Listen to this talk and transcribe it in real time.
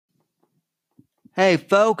Hey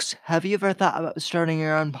folks, have you ever thought about starting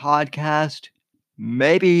your own podcast?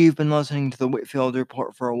 Maybe you've been listening to the Whitfield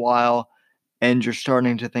Report for a while and you're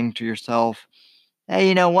starting to think to yourself, hey,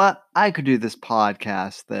 you know what? I could do this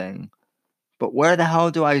podcast thing. But where the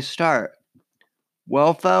hell do I start?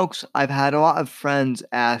 Well, folks, I've had a lot of friends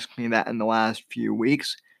ask me that in the last few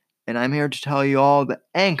weeks, and I'm here to tell you all that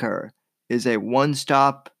Anchor is a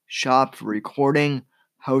one-stop shop for recording,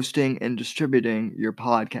 hosting, and distributing your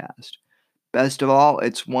podcast. Best of all,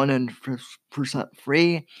 it's 100%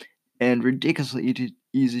 free and ridiculously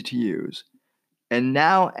easy to use. And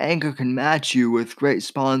now Anchor can match you with great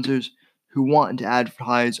sponsors who want to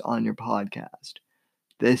advertise on your podcast.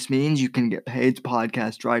 This means you can get paid to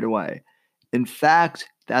podcast right away. In fact,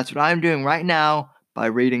 that's what I'm doing right now by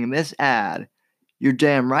reading this ad. You're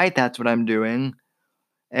damn right that's what I'm doing.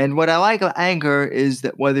 And what I like about Anchor is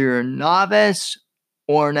that whether you're a novice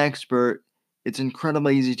or an expert, it's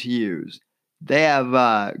incredibly easy to use. They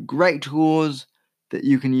have great tools that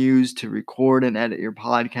you can use to record and edit your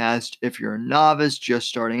podcast if you're a novice just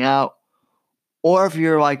starting out. Or if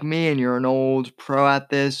you're like me and you're an old pro at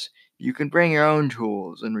this, you can bring your own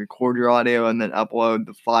tools and record your audio and then upload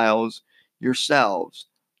the files yourselves.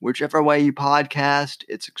 Whichever way you podcast,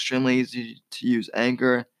 it's extremely easy to use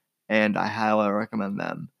Anchor, and I highly recommend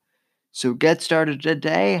them. So get started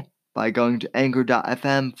today by going to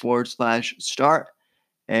anchor.fm/start.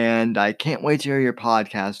 And I can't wait to hear your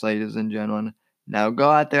podcast, ladies and gentlemen. Now go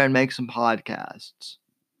out there and make some podcasts.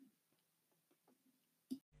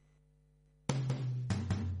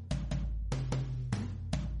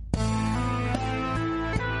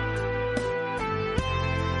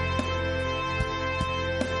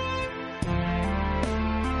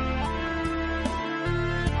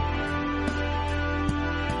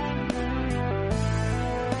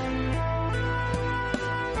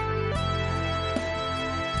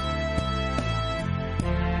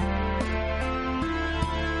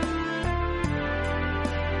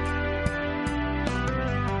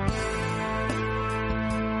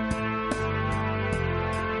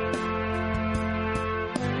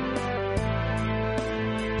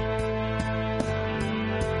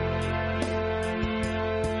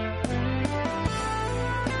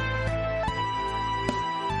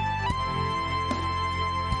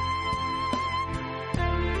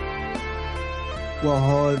 Well,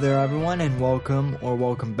 hello there, everyone, and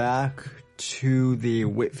welcome back to the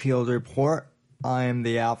Whitfield Report. I am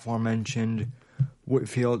the aforementioned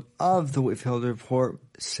Whitfield of the Whitfield Report,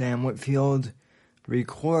 Sam Whitfield,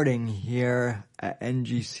 recording here at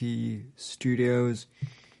NGC Studios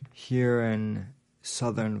here in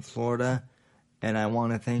Southern Florida. And I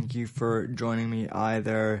want to thank you for joining me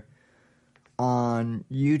either on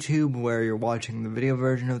YouTube, where you're watching the video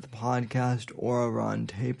version of the podcast, or over on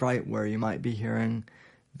TapeWrite, where you might be hearing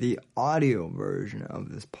the audio version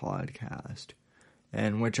of this podcast.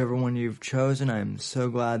 And whichever one you've chosen, I'm so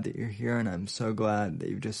glad that you're here, and I'm so glad that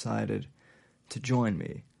you've decided to join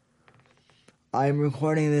me. I'm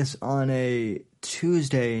recording this on a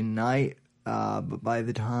Tuesday night, but by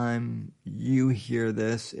the time you hear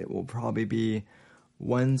this, it will probably be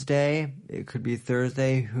Wednesday. It could be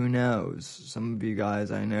Thursday, who knows? Some of you guys,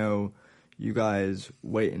 I know you guys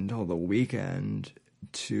wait until the weekend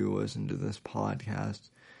to listen to this podcast.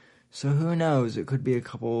 So who knows? It could be a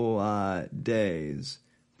couple days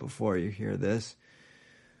before you hear this.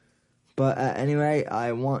 But anyway,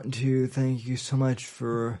 I want to thank you so much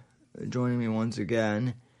for joining me once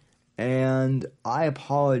again. And I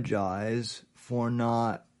apologize for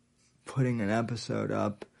not putting an episode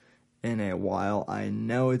up in a while. I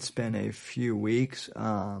know it's been a few weeks.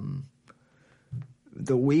 The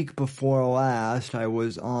week before last, I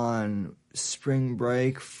was on spring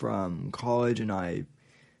break from college, and I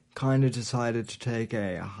kind of decided to take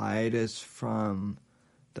a hiatus from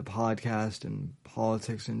the podcast and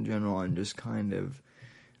politics in general, and just kind of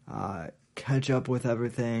catch up with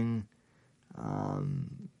everything.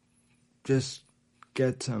 Just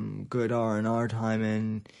get some good R&R time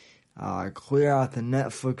in. Clear out the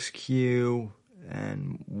Netflix queue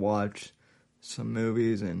and watch some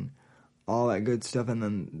movies and all that good stuff. And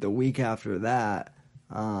then the week after that,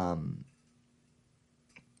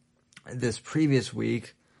 this previous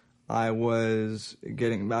week, I was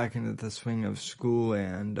getting back into the swing of school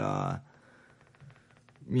and, all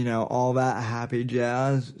that happy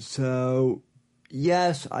jazz. So,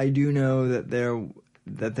 yes, I do know that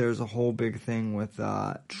there's a whole big thing with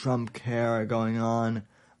Trump care going on.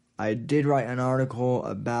 I did write an article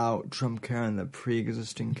about Trump care and the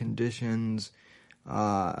pre-existing conditions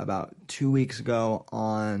about 2 weeks ago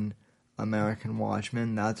on American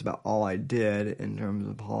Watchmen. That's about all I did in terms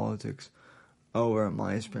of politics over at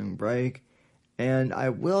my spring break. And I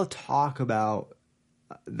will talk about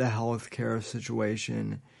the healthcare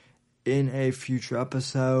situation in a future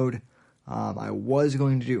episode. I was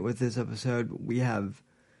going to do it with this episode, but we have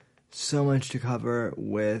so much to cover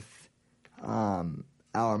with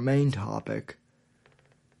our main topic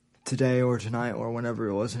today or tonight or whenever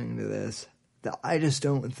you're listening to this, that I just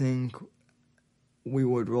don't think we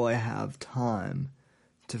would really have time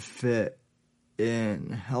to fit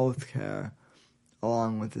in healthcare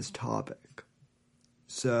along with this topic.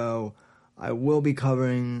 So I will be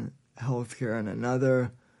covering healthcare in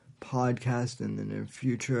another podcast in the near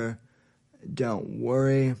future. Don't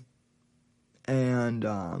worry. And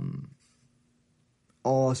I'll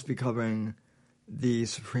also be covering the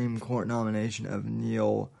Supreme Court nomination of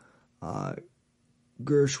Neil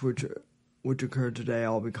Gorsuch, which occurred today.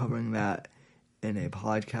 I'll be covering that in a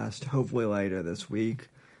podcast, hopefully later this week,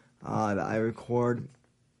 that I record.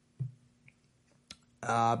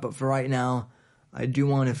 But for right now, I do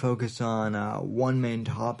want to focus on one main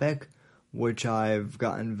topic, which I've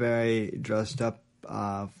gotten very dressed up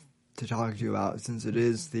to talk to you about, since it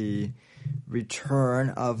is the return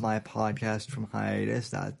of my podcast from hiatus.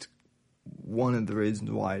 That's one of the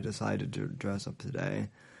reasons why I decided to dress up today.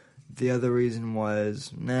 The other reason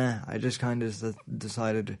was, I just kind of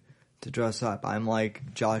decided to dress up. I'm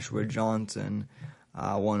like Joshua Johnson,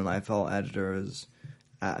 one of my fellow editors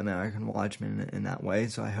at American Watchmen in that way.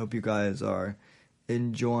 So I hope you guys are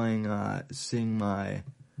enjoying seeing my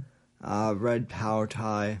red power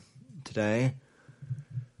tie today.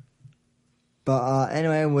 But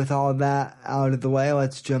anyway, with all that out of the way,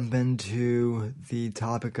 let's jump into the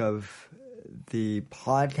topic of the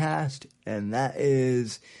podcast, and that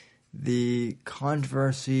is the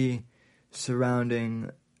controversy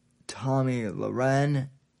surrounding Tomi Lahren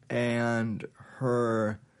and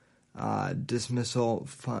her dismissal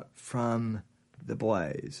from the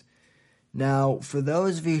Blaze. Now, for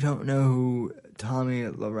those of you who don't know who Tomi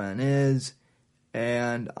Lahren is,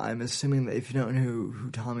 and I'm assuming that if you don't know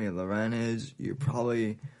who Tomi Lahren is, you're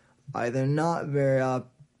probably either not very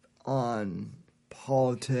up on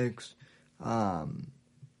politics,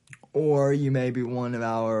 or you may be one of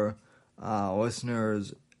our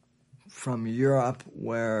listeners from Europe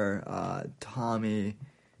where Tomi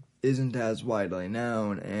isn't as widely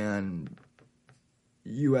known and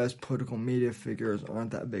U.S. political media figures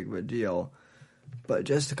aren't that big of a deal. But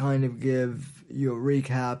just to kind of give you a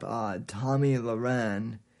recap, Tomi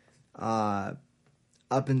Lahren,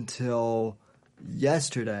 up until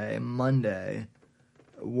yesterday, Monday,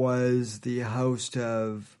 was the host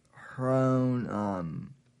of her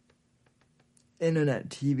own internet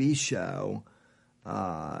TV show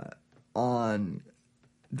on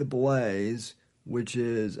The Blaze, which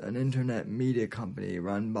is an internet media company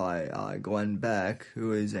run by Glenn Beck,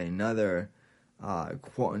 who is another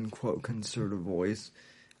quote-unquote conservative voice.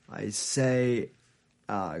 I say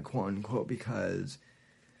quote-unquote because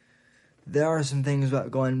there are some things about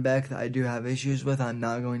Glenn Beck that I do have issues with. I'm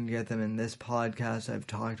not going to get them in this podcast. I've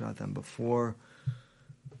talked about them before.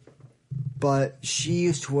 But she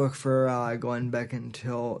used to work for Glenn Beck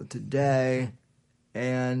until today,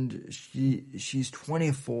 and she's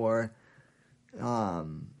 24.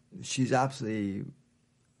 She's absolutely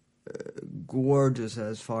gorgeous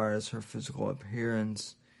as far as her physical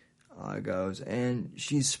appearance goes, and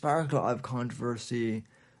she's sparked a lot of controversy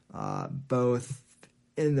both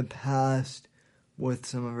in the past with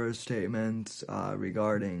some of her statements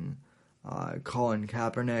regarding Colin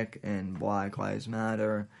Kaepernick and Black Lives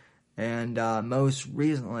Matter, and most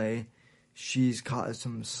recently she's caught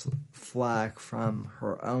some flack from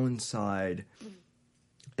her own side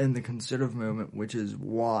in the conservative movement, which is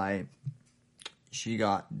why she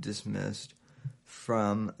got dismissed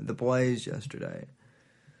from the Blaze yesterday.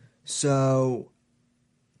 So,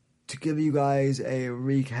 to give you guys a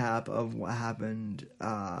recap of what happened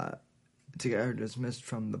to get her dismissed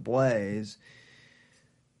from the Blaze,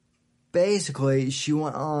 basically, she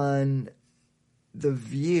went on The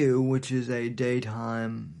View, which is a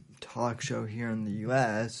daytime talk show here in the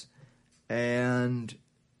U.S., and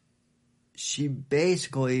she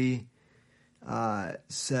basically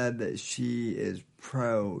said that she is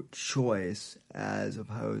pro-choice as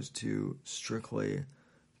opposed to strictly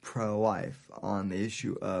pro-life on the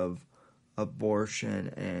issue of abortion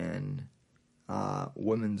and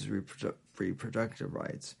women's reproductive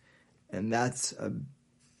rights. And that's a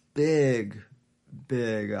big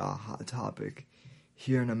hot topic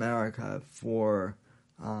here in America for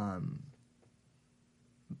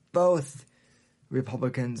both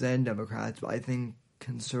Republicans and Democrats, but I think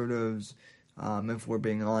conservatives, if we're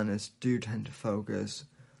being honest, do tend to focus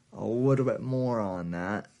a little bit more on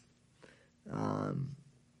that.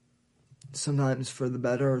 sometimes for the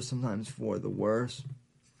better or sometimes for the worse.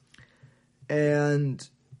 And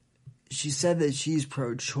she said that she's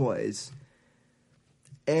pro-choice.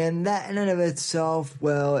 And that in and of itself,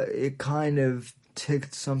 well, it kind of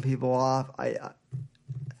ticked some people off.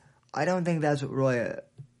 I don't think that's what really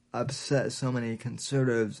upset so many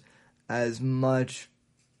conservatives as much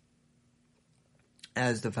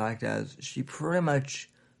as the fact as she pretty much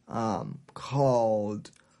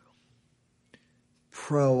called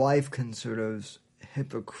pro-life conservatives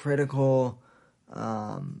hypocritical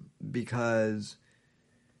because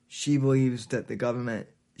she believes that the government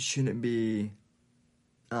shouldn't be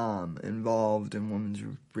involved in women's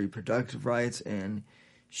reproductive rights, and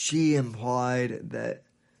she implied that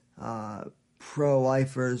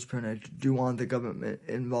pro-lifers pretty much do want the government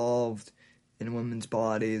involved in women's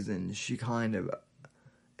bodies, and she kind of,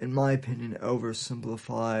 in my opinion,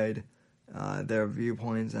 oversimplified their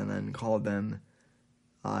viewpoints and then called them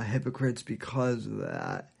hypocrites because of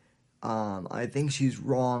that. I think she's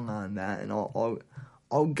wrong on that, and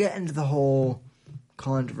I'll get into the whole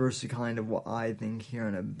controversy, kind of what I think here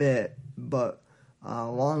in a bit, but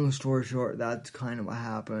long story short, that's kind of what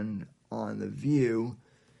happened on The View.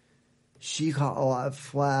 She caught a lot of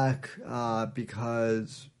flack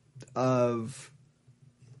because of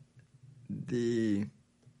the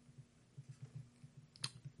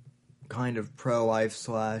kind of pro-life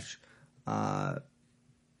slash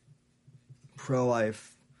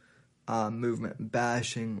pro-life movement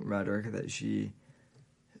bashing rhetoric that she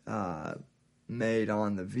made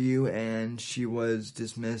on The View, and she was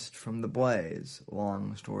dismissed from The Blaze,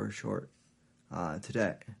 long story short,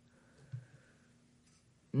 today.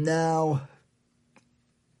 Now,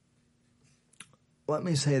 let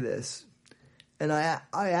me say this, and I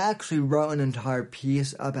actually wrote an entire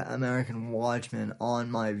piece up at American Watchman on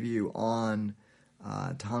my view on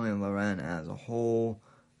Tomi and Lahren as a whole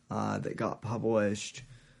that got published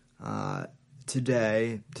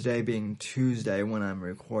today being Tuesday when I'm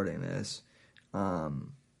recording this.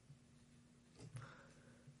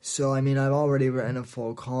 So, I mean, I've already written a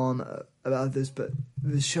full column about this, but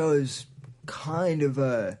the show is kind of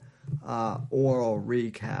a oral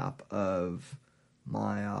recap of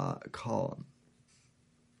my column.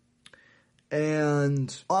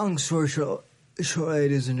 And long story short,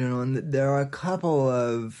 ladies and gentlemen, there are a couple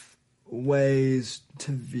of ways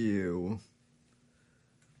to view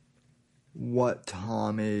what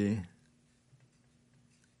Tomi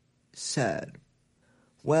said.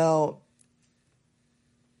 Well,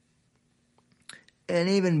 and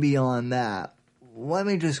even beyond that, let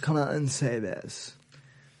me just come out and say this.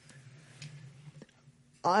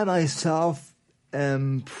 I myself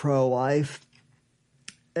am pro-life,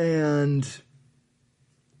 and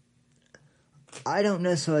I don't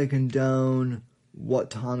necessarily condone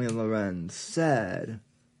what Tomi Lahren said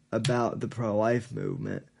about the pro-life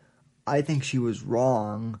movement. I think she was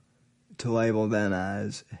wrong to label them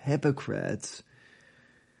as hypocrites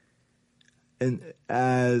and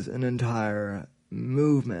as an entire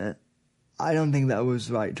movement. I don't think that was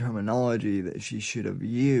the right terminology that she should have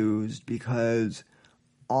used, because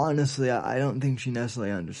honestly, I don't think she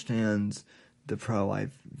necessarily understands the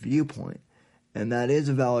pro-life viewpoint. And that is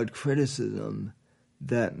a valid criticism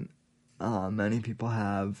that many people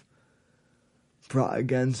have brought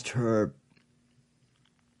against her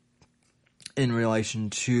in relation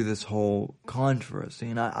to this whole controversy.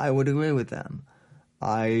 And I would agree with them.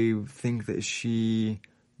 I think that she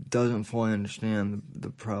doesn't fully understand the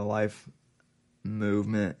pro-life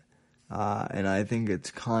movement, and I think it's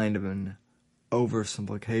kind of an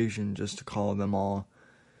oversimplification just to call them all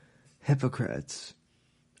hypocrites.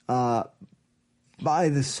 By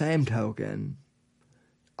the same token,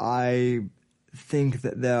 I think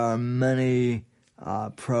that there are many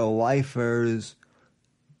pro-lifers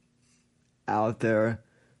out there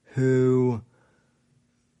who,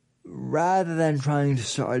 rather than trying to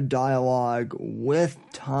start a dialogue with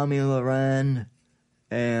Tomi Lahren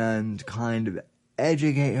and kind of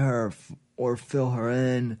educate her or fill her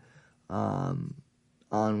in on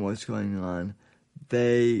what's going on,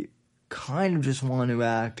 they kind of just want to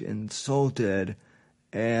act insulted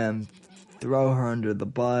and throw her under the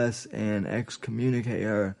bus and excommunicate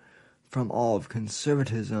her from all of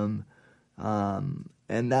conservatism.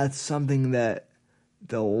 And that's something that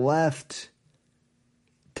the left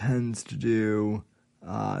tends to do,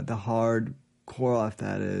 the hardcore left,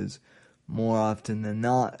 that is, more often than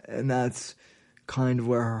not. And that's kind of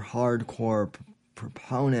where her hardcore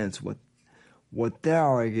proponents, what they're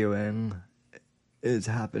arguing is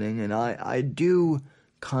happening. And I do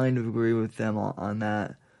kind of agree with them on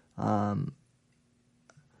that,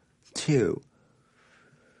 too.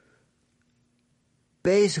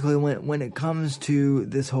 basically, when it comes to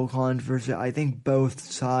this whole controversy, I think both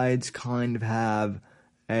sides kind of have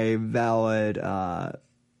a valid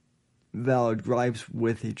gripes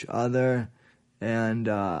with each other, and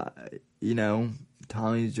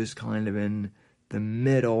Tommy's just kind of in the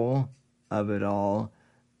middle of it all.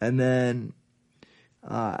 And then,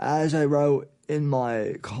 as I wrote in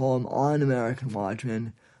my column on American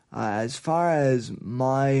Watchmen, as far as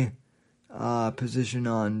my position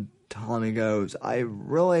on Tomi goes, I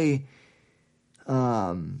really,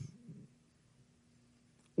 when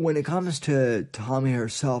it comes to Tomi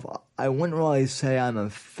herself, I wouldn't really say I'm a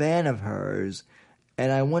fan of hers, and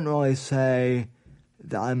I wouldn't really say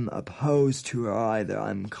that I'm opposed to her either.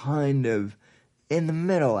 I'm kind of in the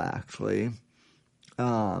middle, actually,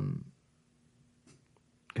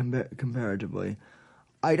 comparatively.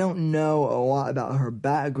 I don't know a lot about her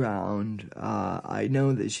background. I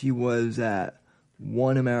know that she was at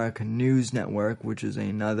One American News Network, which is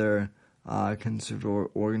another conservative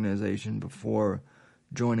organization, before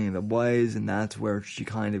joining the Blaze, and that's where she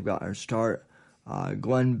kind of got her start.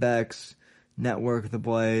 Glenn Beck's network, The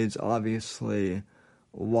Blaze, obviously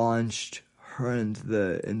launched her into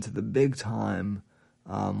the big time,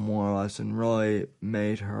 more or less, and really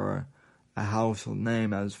made her a household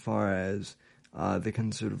name as far as the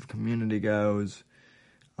conservative community goes.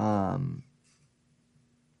 But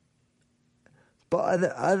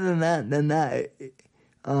other than that,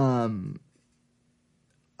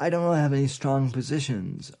 I don't really have any strong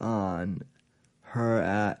positions on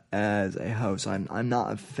her as a host. I'm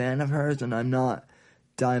not a fan of hers, and I'm not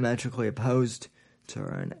diametrically opposed to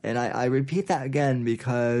her. And I repeat that again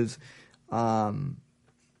because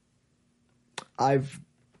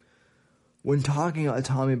when talking about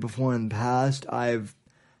Tomi before in the past, I've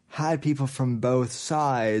had people from both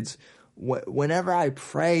sides. Whenever I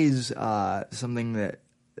praise something that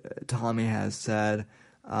Tomi has said,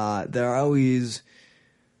 there are always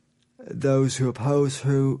those who oppose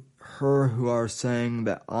her who are saying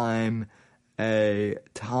that I'm a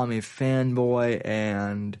Tomi fanboy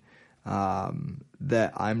and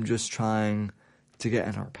that I'm just trying to get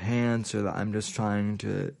in her pants, or that I'm just trying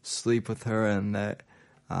to sleep with her, and that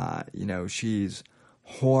she's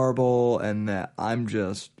horrible, and that I'm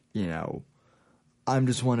just one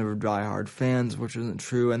of her diehard fans, which isn't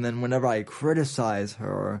true. And then whenever I criticize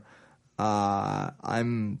her, I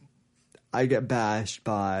get bashed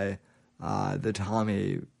by the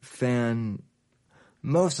Tomi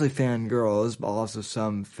mostly fan girls, but also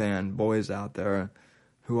some fan boys out there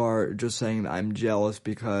who are just saying that I'm jealous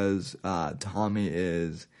because Tomi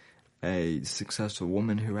is a successful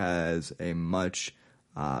woman who has a much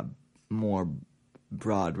more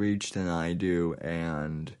broad reach than I do,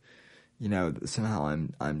 and somehow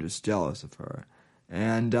I'm just jealous of her.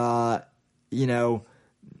 And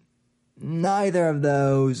neither of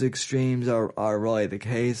those extremes are really the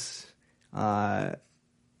case. When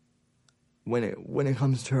it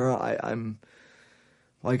comes to her, I'm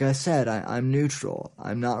like I said, I'm neutral.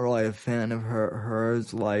 I'm not really a fan of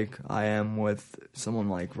hers like I am with someone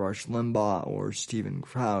like Rush Limbaugh or Steven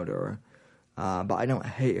Crowder. But I don't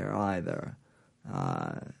hate her either.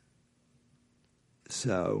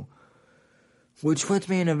 Which puts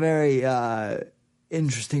me in a very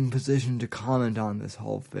interesting position to comment on this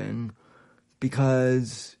whole thing,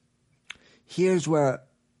 because here's where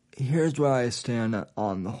I stand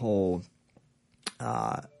on the whole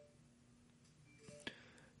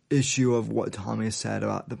issue of what Tomi said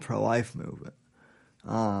about the pro-life movement.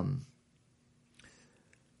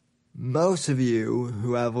 Most of you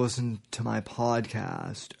who have listened to my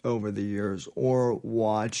podcast over the years, or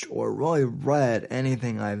watched or really read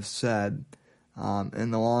anything I've said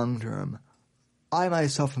in the long term, I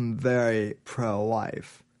myself am very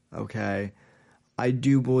pro-life, okay? I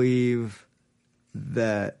do believe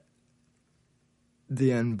that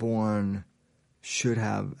the unborn should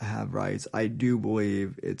have rights. I do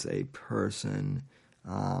believe it's a person,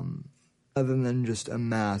 other than just a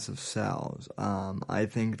mass of cells. I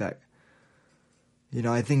think that,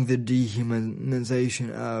 I think the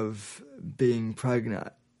dehumanization of being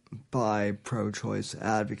pregnant by pro-choice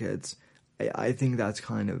advocates, I think that's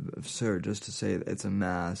kind of absurd, just to say that it's a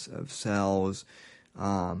mass of cells.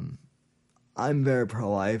 I'm very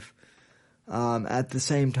pro-life. At the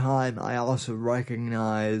same time, I also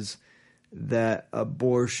recognize that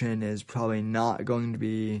abortion is probably not going to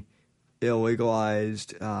be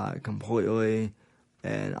illegalized completely,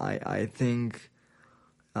 and I think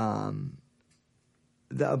that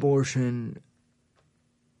abortion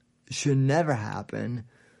should never happen,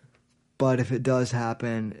 but if it does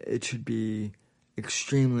happen, it should be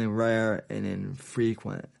extremely rare and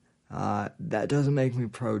infrequent. That doesn't make me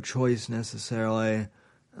pro-choice necessarily.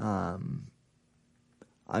 I'm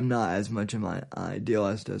not as much of an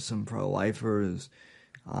idealist as some pro-lifers.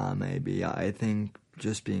 Maybe I think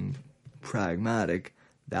just being pragmatic,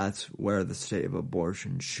 that's where the state of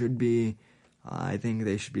abortion should be. I think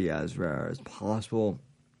they should be as rare as possible.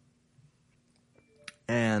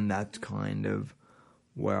 And that's kind of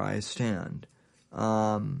where I stand.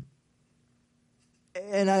 And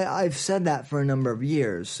I've said that for a number of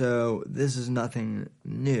years, so this is nothing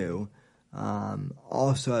new.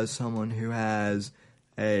 Also, as someone who has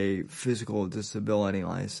a physical disability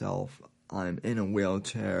myself, I'm in a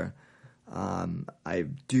wheelchair. I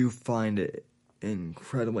do find it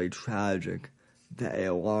incredibly tragic that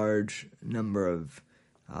a large number of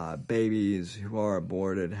babies who are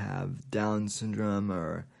aborted have Down syndrome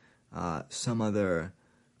or some other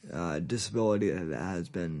disability that has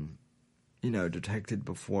been, detected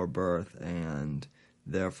before birth, and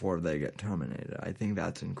therefore they get terminated. I think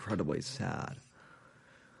that's incredibly sad.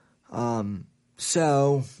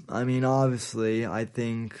 So, obviously, I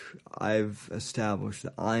think I've established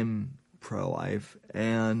that I'm pro-life,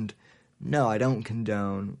 and no, I don't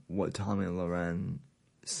condone what Tomi and Lahren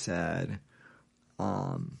said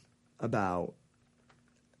about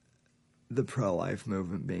the pro-life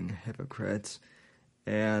movement being hypocrites,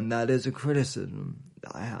 and that is a criticism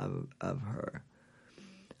that I have of her.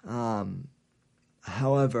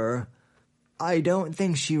 However, I don't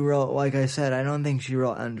think she really, like I said, I don't think she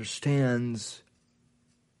really understands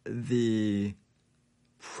the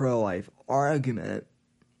pro-life argument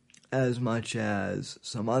as much as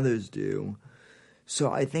some others do.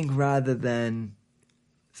 So I think rather than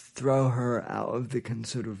throw her out of the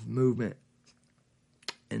conservative movement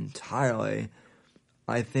entirely,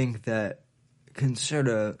 I think that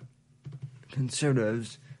conservatives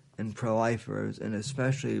and pro-lifers, and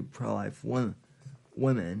especially pro-life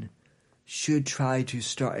women, should try to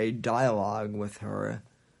start a dialogue with her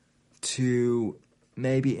to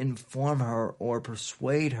maybe inform her or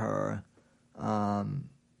persuade her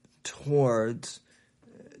towards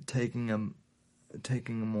taking a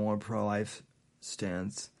more pro-life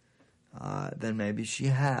stance than maybe she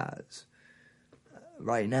has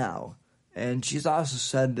right now. And she's also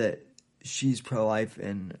said that she's pro-life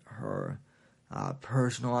in her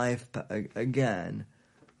personal life, but again,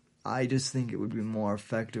 I just think it would be more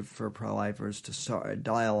effective for pro-lifers to start a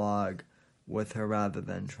dialogue with her rather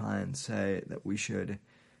than try and say that we should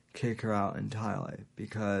kick her out entirely,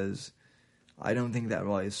 because I don't think that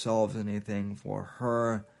really solves anything for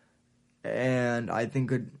her, and I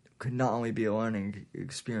think it could not only be a learning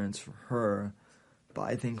experience for her, but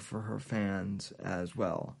I think for her fans as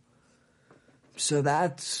well. So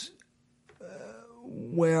that's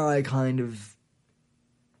where I kind of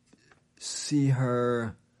see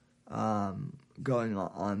her going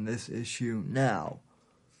on this issue now.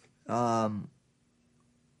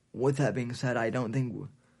 With that being said, I don't think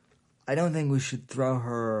we should throw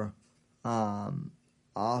her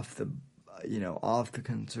off the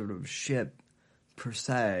conservative ship per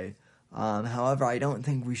se. However, I don't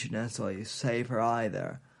think we should necessarily save her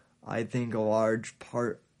either. I think a large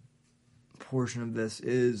portion of this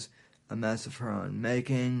is a mess of her own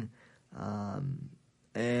making,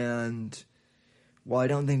 and while I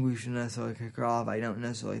don't think we should necessarily kick her off, I don't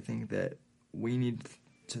necessarily think that we need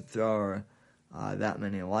to throw her that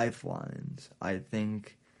many lifelines. I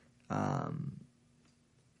think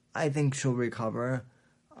she'll recover.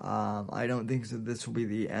 I don't think that this will be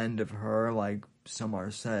the end of her, like some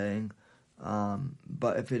are saying.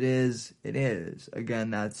 But if it is, it is.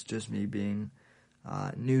 Again, that's just me being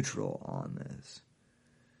neutral on this.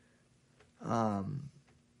 And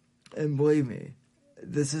believe me,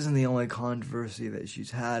 this isn't the only controversy that she's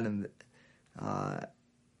had, and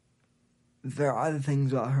there are other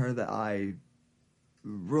things about her that I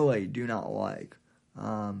really do not like.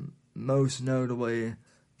 Most notably,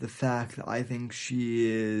 the fact that I think she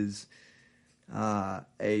is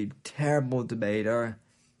a terrible debater,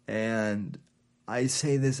 and I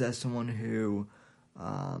say this as someone who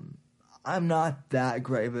I'm not that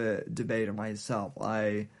great of a debater myself.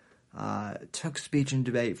 I took speech and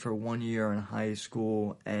debate for 1 year in high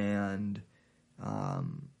school, and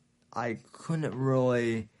I couldn't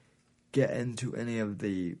really get into any of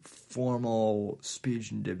the formal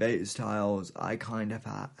speech and debate styles. I kind of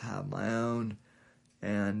have my own,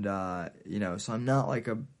 and so I'm not like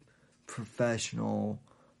a professional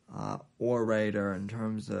orator in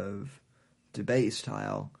terms of debate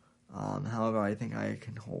style. However, I think I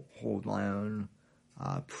can hold my own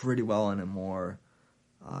pretty well in a more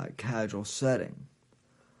casual setting.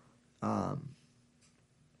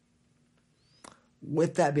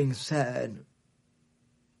 With that being said,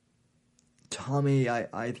 Tomi,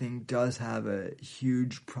 I think, does have a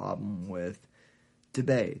huge problem with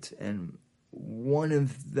debate. And one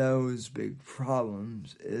of those big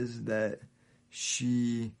problems is that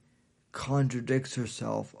she contradicts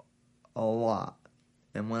herself a lot.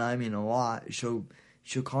 And when I mean a lot, she'll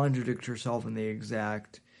contradict herself in the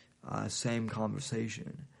exact same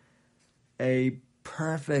conversation. A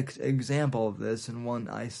perfect example of this, and one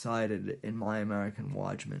I cited in my American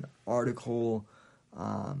Watchman article,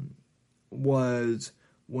 was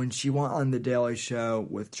when she went on The Daily Show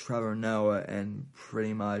with Trevor Noah and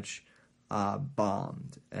pretty much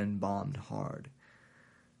bombed hard.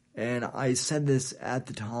 And I said this at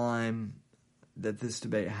the time that this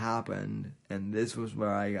debate happened, and this was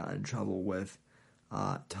where I got in trouble with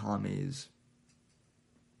Tomi's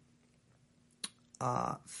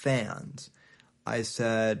fans. I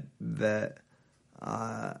said that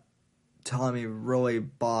Tomi really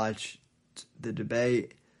botched the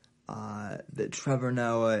debate, that Trevor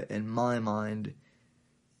Noah, in my mind,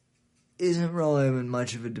 isn't really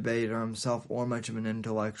much of a debater himself or much of an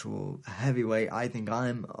intellectual heavyweight. I think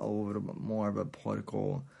I'm a little bit more of a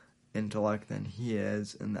political intellect than he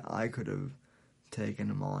is, and that I could have taken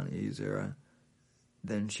him on easier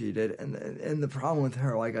than she did. And the problem with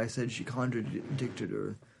her, like I said, she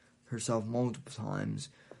contradicted herself multiple times.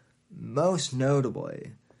 Most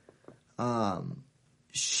notably,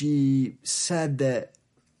 she said that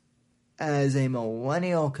as a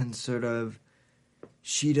millennial conservative,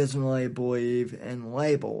 she doesn't really believe in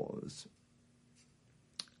labels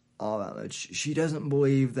all that much. She doesn't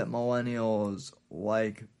believe that millennials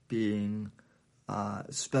like being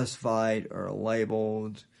specified or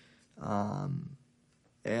labeled, and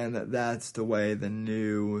that's the way the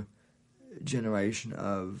new generation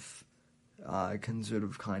of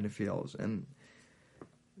conservative kind of feels. And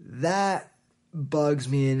that bugs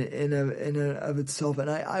me in of itself, and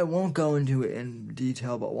I won't go into it in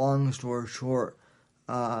detail, but long story short,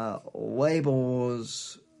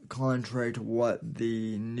 labels, contrary to what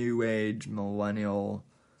the new age millennial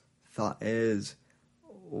thought is,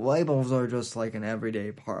 labels are just like an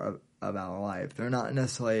everyday part of our life. They're not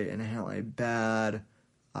necessarily inherently bad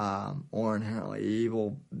or inherently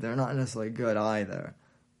evil. They're not necessarily good either.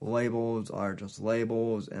 Labels are just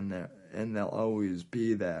labels, and they'll always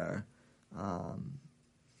be there.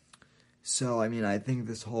 So, I mean, I think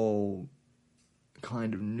this whole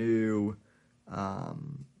kind of new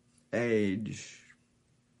age,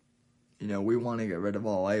 we want to get rid of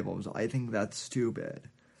all labels. I think that's stupid,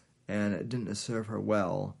 and it didn't serve her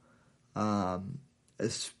well,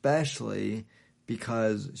 especially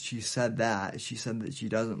because she said that she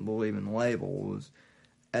doesn't believe in labels,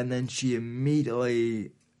 and then she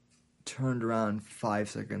immediately turned around 5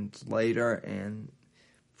 seconds later and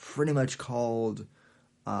pretty much called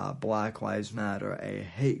Black Lives Matter a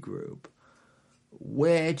hate group,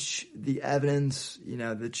 which the evidence,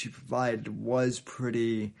 that she provided was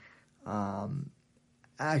pretty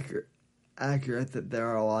accurate, that there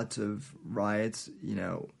are lots of riots,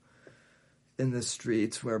 in the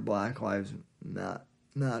streets where Black Lives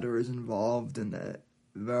Matter is involved, and that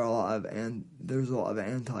there's a lot of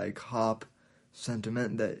anti-cop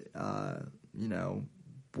sentiment that,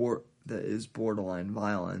 that is borderline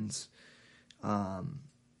violence.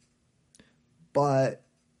 But,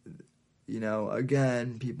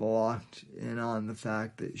 again, people locked in on the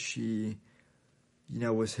fact that she,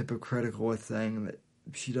 was hypocritical with saying that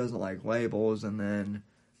she doesn't like labels, and then,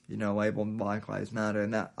 labeled Black Lives Matter.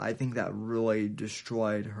 And that, I think that really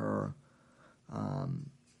destroyed her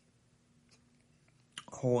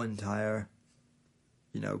whole entire,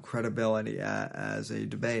 credibility as a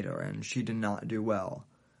debater, and she did not do well.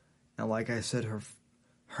 And like I said,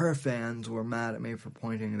 her fans were mad at me for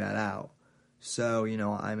pointing that out. So,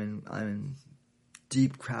 I'm in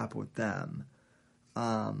deep crap with them.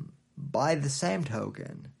 By the same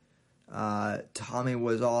token, Tomi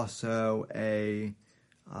was also a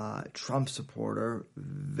Trump supporter,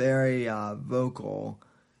 very vocal,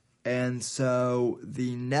 and so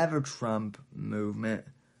the Never Trump movement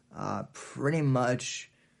pretty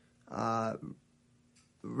much,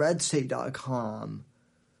 RedState.com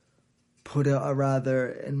put out a rather,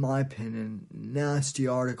 in my opinion, nasty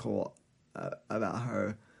article about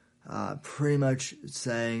her, pretty much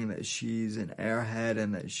saying that she's an airhead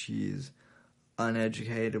and that she's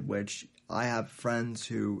uneducated, which I have friends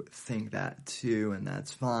who think that too, and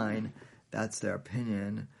that's fine. That's their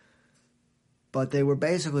opinion. But they were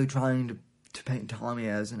basically trying to paint Tomi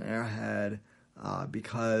as an airhead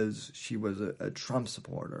because she was a Trump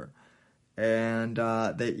supporter. And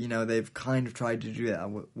they've kind of tried to do that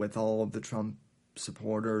with all of the Trump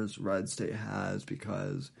supporters Red State has,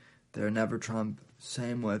 because they're Never Trump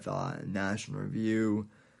Same with National Review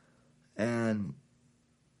and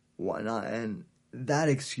whatnot. And that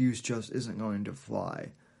excuse just isn't going to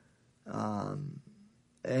fly.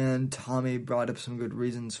 And Tomi brought up some good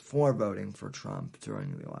reasons for voting for Trump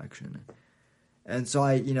during the election. And so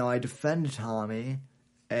I defended Tomi,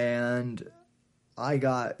 and I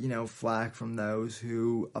got, flack from those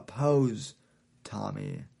who oppose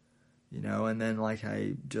Tomi, and then like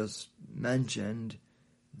I just mentioned,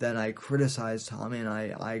 then I criticized Tomi, and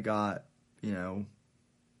I got,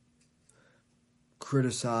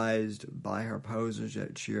 criticized by her opposers,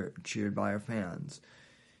 yet cheered by her fans.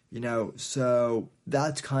 So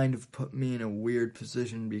that's kind of put me in a weird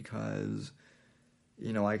position because,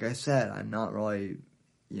 like I said, I'm not really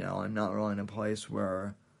in a place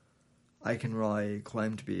where I can really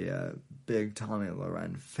claim to be a big Tomi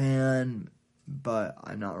Lahren fan, but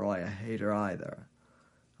I'm not really a hater either.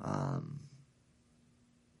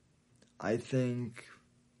 I think,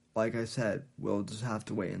 like I said, we'll just have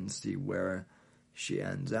to wait and see where she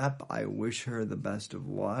ends up. I wish her the best of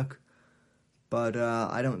luck. But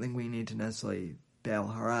I don't think we need to necessarily bail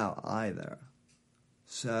her out either.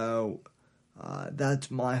 So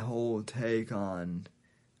that's my whole take on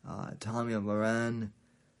Tomi Lahren.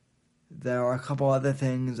 There are a couple other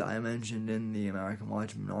things I mentioned in the American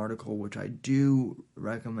Watchman article, which I do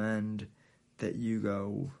recommend that you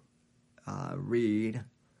go read.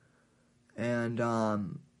 And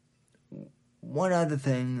one other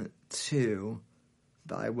thing, too,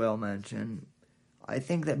 that I will mention, I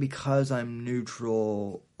think that because I'm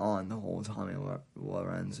neutral on the whole Tomi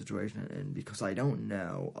Lahren situation, and because I don't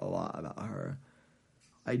know a lot about her,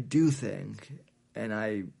 I do think, and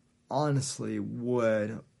I honestly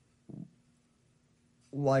would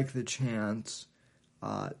like the chance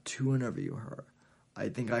to interview her. I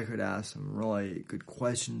think I could ask some really good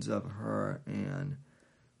questions of her and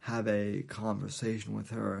have a conversation with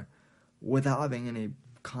her without having any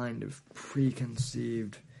kind of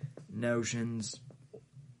preconceived notions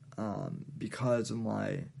because of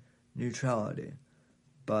my neutrality.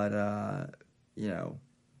 But, I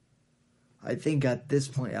think at this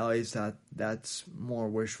point, at least, that's more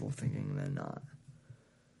wishful thinking than not.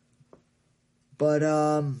 But,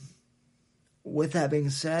 with that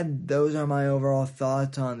being said, those are my overall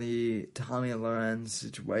thoughts on the Tomi Lahren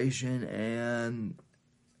situation, and,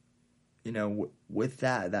 with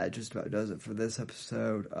that just about does it for this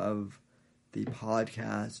episode of the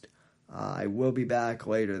podcast. I will be back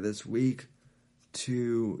later this week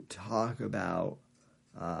to talk about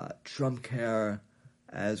Trump Care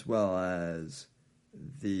as well as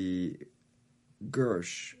the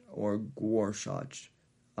Gorsuch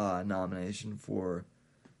nomination for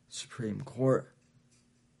Supreme Court.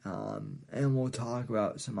 And we'll talk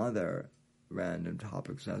about some other random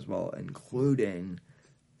topics as well, including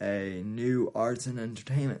a new arts and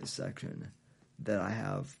entertainment section that I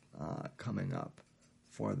have coming up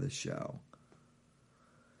for the show.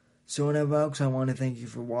 So anyway, folks, I want to thank you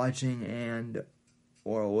for watching and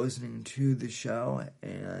or listening to the show,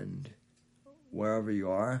 and wherever you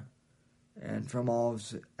are. And from all of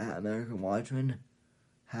us at American Watchman,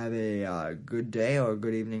 have a good day or a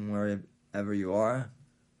good evening wherever you are.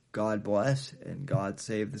 God bless, and God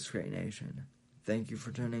save this great nation. Thank you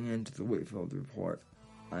for tuning in to the Whitfield Report.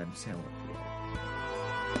 I'm Sam Whitfield.